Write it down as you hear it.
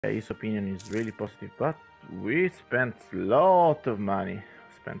his opinion is really positive, but we spent a lot of money.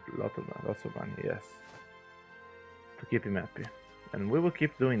 Lots of money, yes, to keep him happy, and we will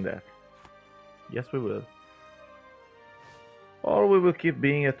keep doing that. Yes, we will. Or we will keep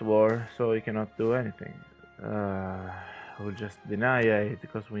being at war, so we cannot do anything. We'll just deny it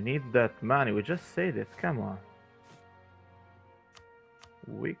because we need that money. We just said it. Come on.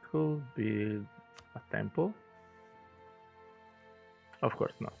 We could build a temple. Of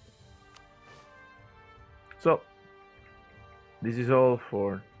course not. So, this is all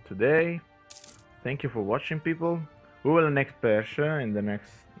for today. Thank you for watching, people. We will next Persia in the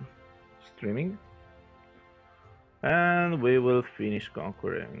next streaming. And we will finish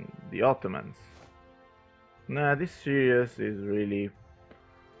conquering the Ottomans. Nah, this series is really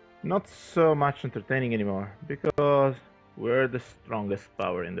not so much entertaining anymore, because we're the strongest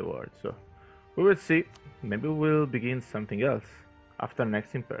power in the world, so we will see. Maybe we'll begin something else after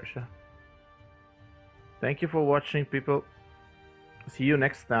next in Persia. Thank you for watching, people. See you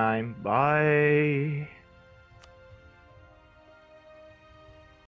next time. Bye.